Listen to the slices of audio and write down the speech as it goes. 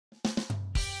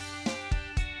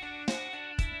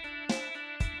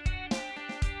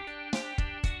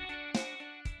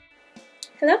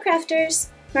Hello crafters!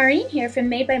 Maureen here from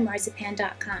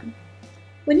MadeByMarzipan.com.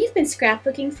 When you've been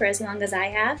scrapbooking for as long as I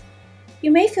have, you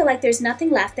may feel like there's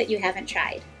nothing left that you haven't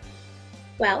tried.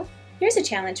 Well, here's a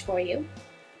challenge for you.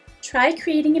 Try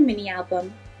creating a mini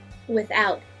album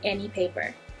without any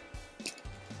paper.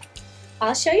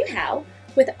 I'll show you how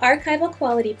with archival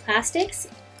quality plastics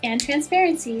and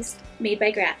transparencies made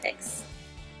by Graphics.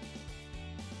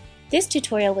 This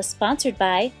tutorial was sponsored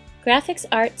by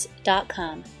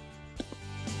GraphicsArts.com.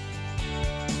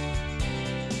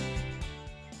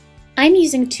 I'm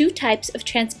using two types of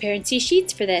transparency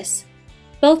sheets for this.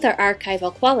 Both are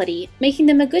archival quality, making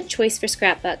them a good choice for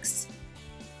scrapbooks.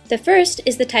 The first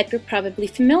is the type you're probably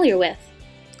familiar with,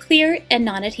 clear and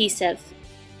non-adhesive.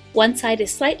 One side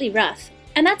is slightly rough,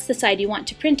 and that's the side you want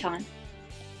to print on.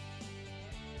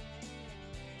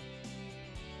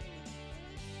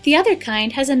 The other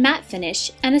kind has a matte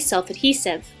finish and is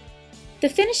self-adhesive. The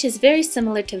finish is very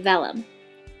similar to vellum.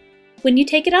 When you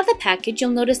take it out of the package, you'll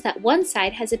notice that one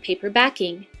side has a paper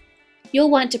backing.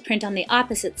 You'll want to print on the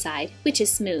opposite side, which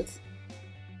is smooth.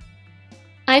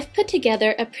 I've put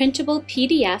together a printable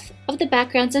PDF of the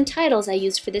backgrounds and titles I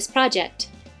used for this project.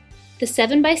 The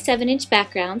 7x7 inch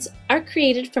backgrounds are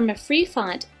created from a free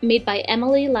font made by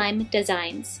Emily Lime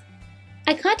Designs.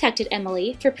 I contacted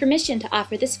Emily for permission to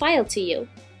offer this file to you,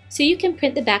 so you can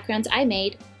print the backgrounds I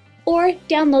made, or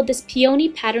download this Peony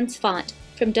Patterns font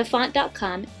from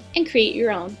dafont.com and create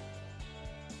your own.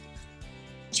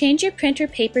 Change your printer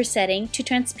paper setting to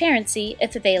transparency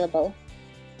if available.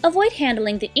 Avoid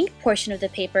handling the ink portion of the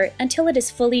paper until it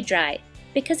is fully dry,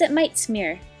 because it might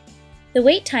smear. The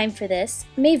wait time for this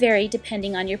may vary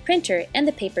depending on your printer and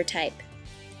the paper type.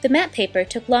 The matte paper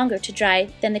took longer to dry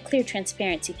than the clear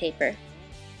transparency paper.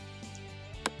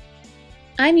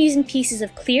 I'm using pieces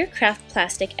of clear craft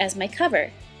plastic as my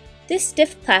cover. This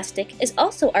stiff plastic is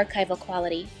also archival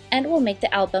quality and will make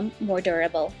the album more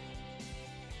durable.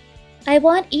 I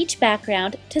want each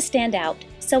background to stand out,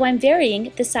 so I'm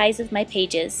varying the size of my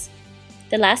pages.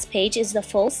 The last page is the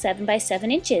full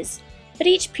 7x7 inches, but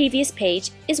each previous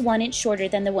page is 1 inch shorter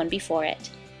than the one before it.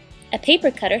 A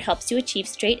paper cutter helps you achieve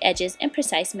straight edges and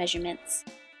precise measurements.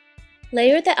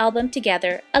 Layer the album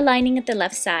together, aligning at the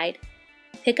left side.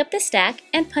 Pick up the stack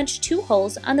and punch 2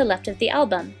 holes on the left of the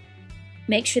album.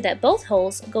 Make sure that both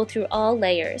holes go through all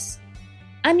layers.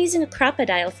 I'm using a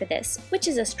crocodile for this, which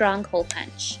is a strong hole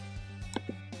punch.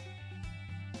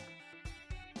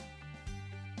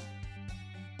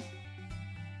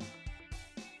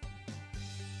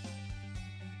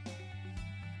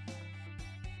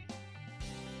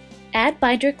 Add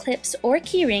binder clips or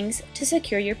key rings to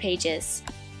secure your pages.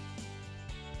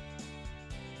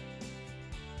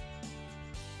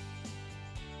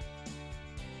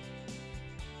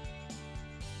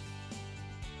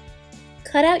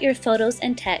 Cut out your photos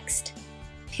and text.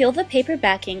 Peel the paper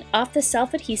backing off the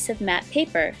self-adhesive matte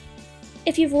paper.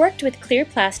 If you've worked with clear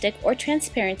plastic or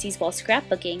transparencies while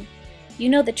scrapbooking, you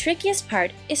know the trickiest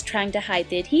part is trying to hide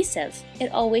the adhesive.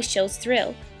 It always shows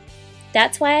through.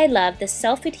 That's why I love the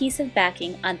self-adhesive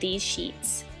backing on these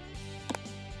sheets.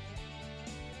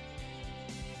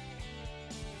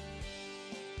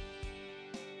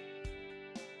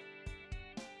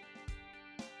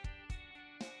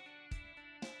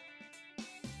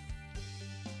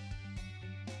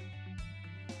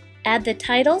 Add the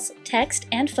titles, text,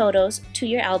 and photos to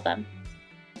your album.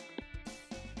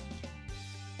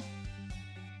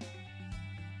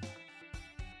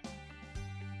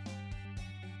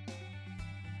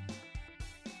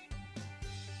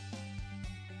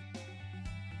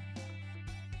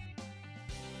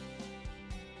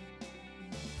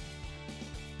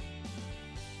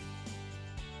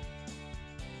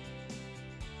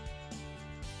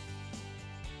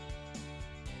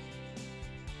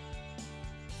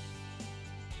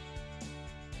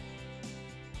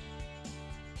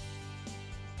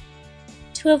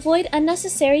 To avoid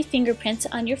unnecessary fingerprints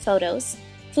on your photos,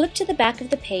 flip to the back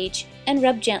of the page and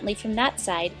rub gently from that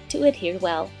side to adhere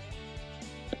well.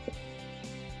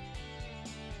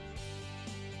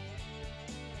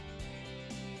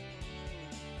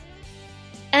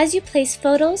 As you place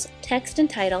photos, text, and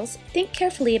titles, think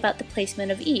carefully about the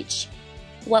placement of each.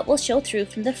 What will show through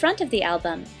from the front of the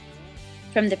album?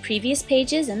 From the previous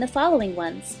pages and the following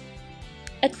ones?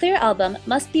 A clear album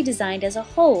must be designed as a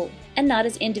whole and not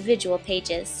as individual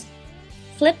pages.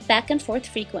 Flip back and forth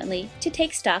frequently to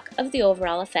take stock of the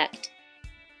overall effect.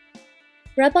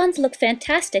 Rub-ons look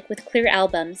fantastic with clear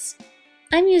albums.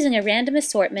 I'm using a random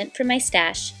assortment for my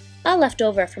stash, all left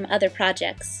over from other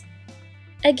projects.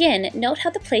 Again, note how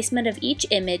the placement of each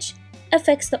image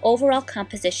affects the overall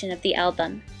composition of the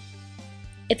album.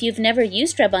 If you've never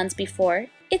used rub-ons before,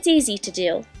 It's easy to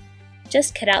do.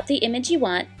 Just cut out the image you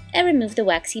want and remove the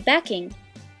waxy backing.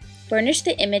 Burnish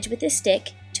the image with a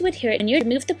stick to adhere it, and you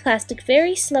remove the plastic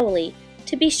very slowly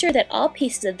to be sure that all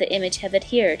pieces of the image have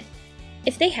adhered.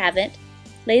 If they haven't,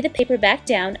 lay the paper back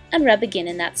down and rub again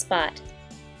in that spot.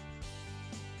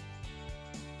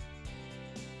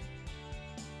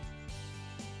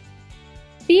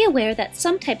 Be aware that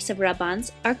some types of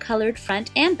rub-ons are colored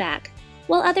front and back,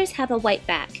 while others have a white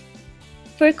back.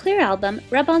 For a clear album,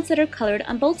 rub-ons that are colored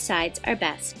on both sides are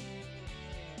best.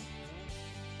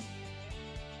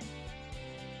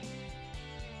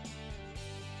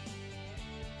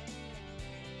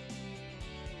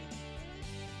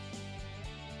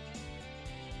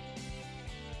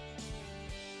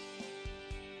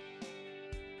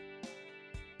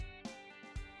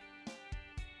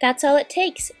 That's all it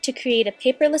takes to create a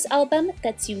paperless album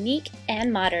that's unique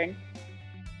and modern.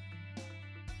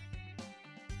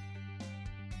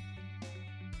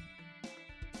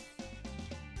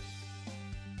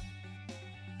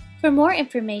 For more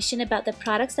information about the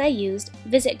products I used,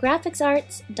 visit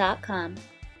graphicsarts.com.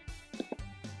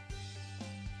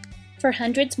 For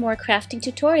hundreds more crafting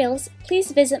tutorials,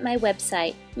 please visit my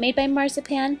website,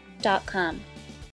 madebymarzipan.com.